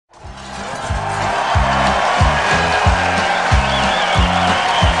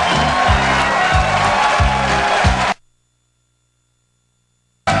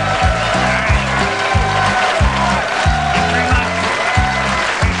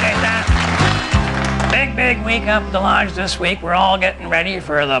big week up at the lodge this week. We're all getting ready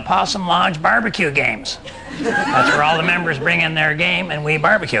for the Possum Lodge barbecue games. That's where all the members bring in their game and we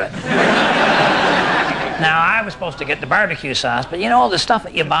barbecue it. Now, I was supposed to get the barbecue sauce, but you know, the stuff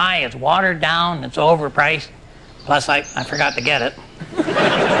that you buy is watered down, it's overpriced. Plus, I forgot to get it.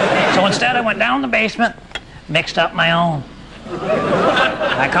 So instead, I went down the basement, mixed up my own.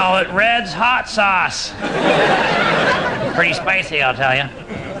 I call it Red's Hot Sauce. Pretty spicy, I'll tell you.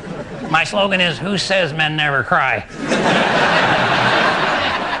 My slogan is, who says men never cry?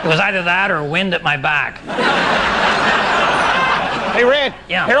 It was either that or wind at my back. Hey, Red.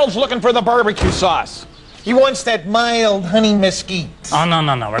 Yeah? Harold's looking for the barbecue sauce. He wants that mild honey mesquite. Oh,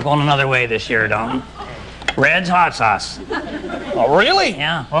 no. We're going another way this year, Dalton. Red's Hot Sauce. Oh, really?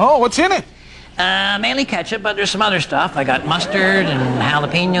 Yeah. Oh, what's in it? Mainly ketchup, but there's some other stuff. I got mustard and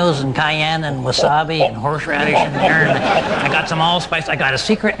jalapenos and cayenne and wasabi and horseradish in there. And I got some allspice. I got a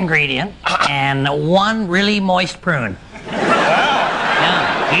secret ingredient and one really moist prune. Wow.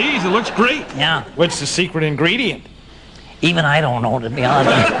 Yeah. Geez, it looks great. Yeah. What's the secret ingredient? Even I don't know, to be honest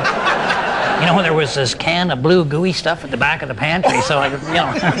with you. You know, there was this can of blue gooey stuff at the back of the pantry, so I, you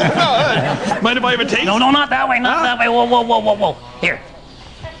know. Mind if I have a taste? No, not that way, not that way. Whoa. Here.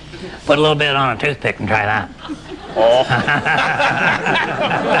 Put a little bit on a toothpick and try that. Oh.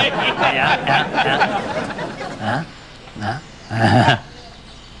 Yeah.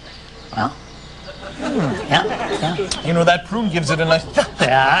 Well. Yeah. You know, that prune gives it a nice...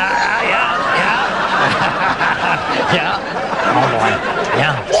 Yeah. Oh, boy.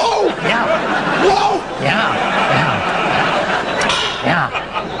 Yeah. Whoa! Yeah. Whoa! Yeah.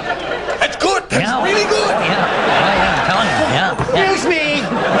 That's good. That's really good. Yeah, I'm telling you. Yeah. Excuse me.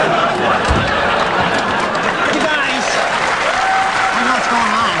 You guys. I don't know what's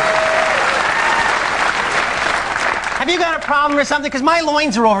going on. Have you got a problem or something? Because my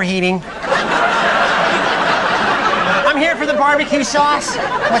loins are overheating. I'm here for the barbecue sauce.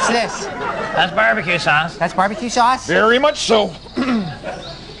 What's this? That's barbecue sauce. That's barbecue sauce? Very much so.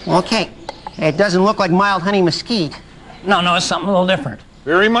 Okay. It doesn't look like mild honey mesquite. No, it's something a little different.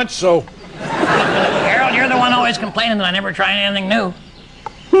 Very much so. Harold, you're the one always complaining that I never try anything new.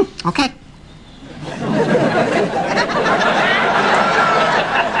 Okay.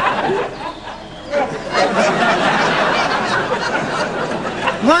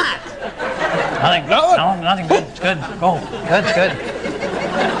 What? Nothing. No. No, nothing good. It's good. Go. Good, it's good.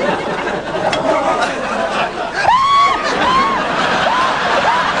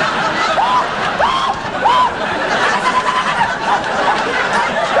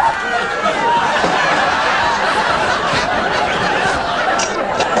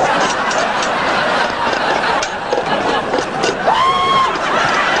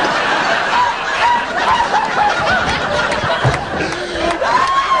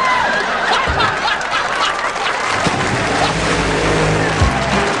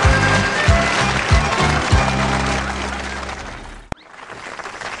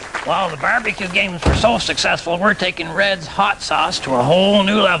 Well, the barbecue games were so successful, we're taking Red's Hot Sauce to a whole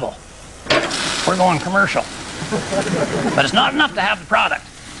new level. We're going commercial. But it's not enough to have the product.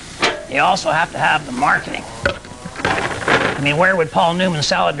 You also have to have the marketing. I mean, where would Paul Newman's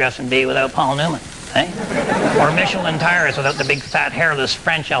salad dressing be without Paul Newman? Eh? Or Michelin tires without the big, fat, hairless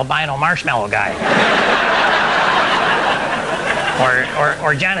French albino marshmallow guy?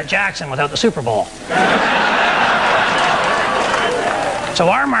 Or Janet Jackson without the Super Bowl? So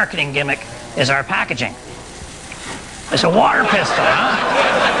our marketing gimmick is our packaging. It's a water pistol,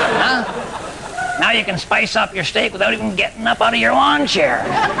 huh? Now you can spice up your steak without even getting up out of your lawn chair,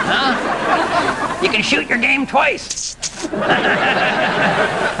 huh? You can shoot your game twice. And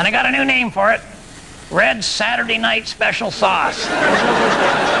I got a new name for it. Red's Saturday Night Special Sauce.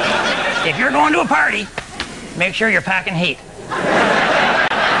 If you're going to a party, make sure you're packing heat.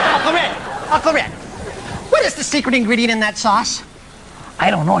 Uncle Red, what is the secret ingredient in that sauce? I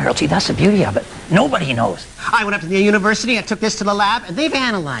don't know, Harold. See, that's the beauty of it. Nobody knows. I went up to the university, I took this to the lab, and they've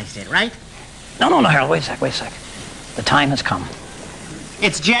analyzed it, right? No, Harold. Wait a sec. The time has come.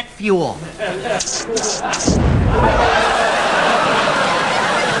 It's jet fuel.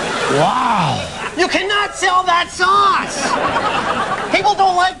 Wow. You cannot sell that sauce! People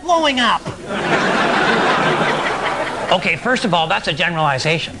don't like blowing up. Okay, first of all, that's a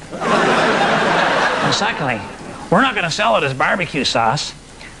generalization. And secondly, we're not going to sell it as barbecue sauce.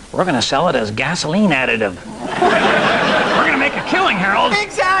 We're going to sell it as gasoline additive. We're going to make a killing, Harold.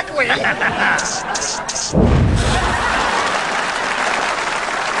 Exactly!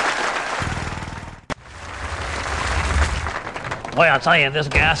 Boy, I'll tell you, this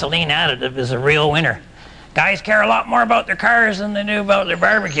gasoline additive is a real winner. Guys care a lot more about their cars than they do about their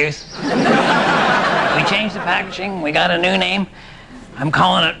barbecues. We changed the packaging. We got a new name. I'm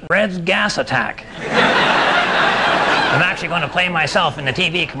calling it Red's Gas Attack. I'm actually going to play myself in the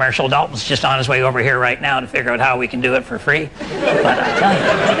TV commercial. Dalton's just on his way over here right now to figure out how we can do it for free. But I tell you,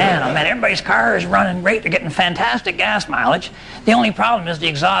 man, oh man, everybody's car is running great. They're getting fantastic gas mileage. The only problem is the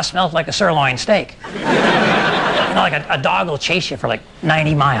exhaust smells like a sirloin steak. You know, like a dog will chase you for like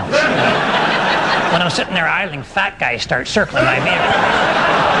 90 miles. When I'm sitting there idling, fat guys start circling my vehicle.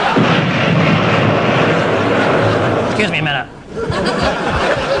 Excuse me a minute.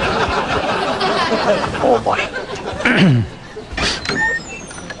 Oh boy.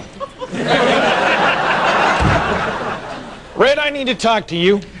 Red, I need to talk to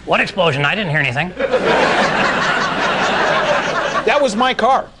you. What explosion? I didn't hear anything. That was my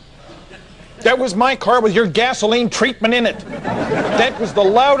car. That was my car with your gasoline treatment in it. That was the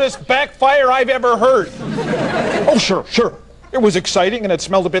loudest backfire I've ever heard. Oh, sure. It was exciting and it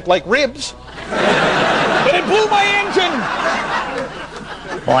smelled a bit like ribs. But it blew my engine.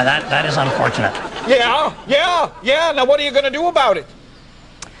 Boy, that is unfortunate. Yeah. Now what are you going to do about it?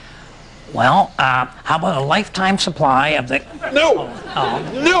 Well, how about a lifetime supply of the... No.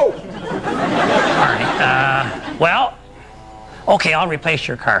 No. All right. Well, okay, I'll replace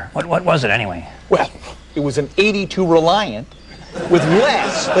your car. What was it anyway? Well, it was an 82 Reliant with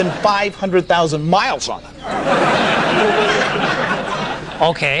less than 500,000 miles on it.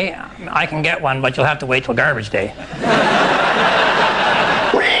 Okay, I can get one, but you'll have to wait till garbage day.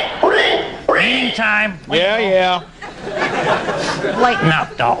 Meantime... Yeah. Lighten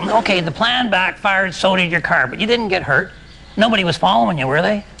up, Dalton. Okay, the plan backfired, so did your car, but you didn't get hurt. Nobody was following you, were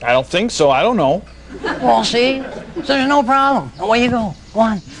they? I don't think so. I don't know. Well, see? So there's no problem. Away you go. Go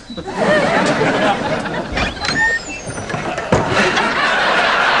on.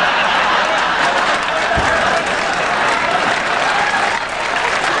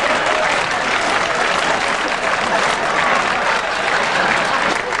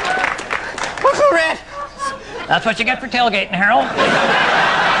 Red! That's what you get for tailgating, Harold.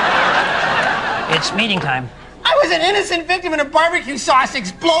 It's meeting time. I was an innocent victim in a barbecue sauce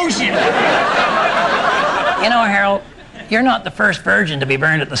explosion. You know, Harold, you're not the first virgin to be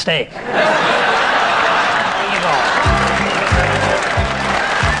burned at the stake. There you go.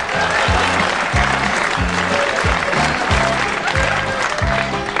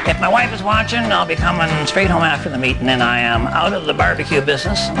 If my wife is watching, I'll be coming straight home after the meeting, and I am out of the barbecue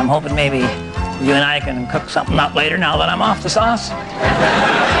business. I'm hoping maybe you and I can cook something up later now that I'm off the sauce.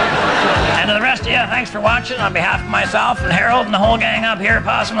 And to the rest of you, thanks for watching. On behalf of myself and Harold and the whole gang up here at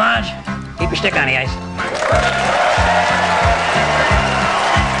Possum Lodge, keep your stick on the ice.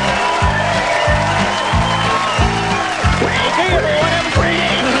 Okay, everyone, have a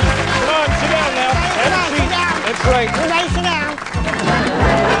seat. Come on, sit down now. Have a seat. That's right. Everybody sit down.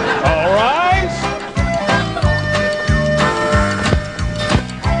 All rise.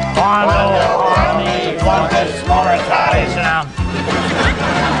 Sit down.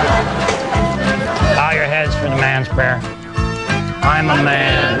 Bow your heads for the man's prayer. I'm a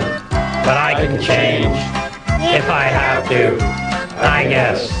man, but I can change if I have to, I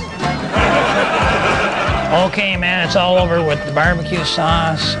guess. Okay, man, it's all over with the barbecue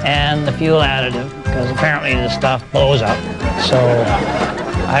sauce and the fuel additive, because apparently the stuff blows up. So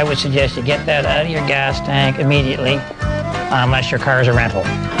I would suggest you get that out of your gas tank immediately, unless your car is a rental.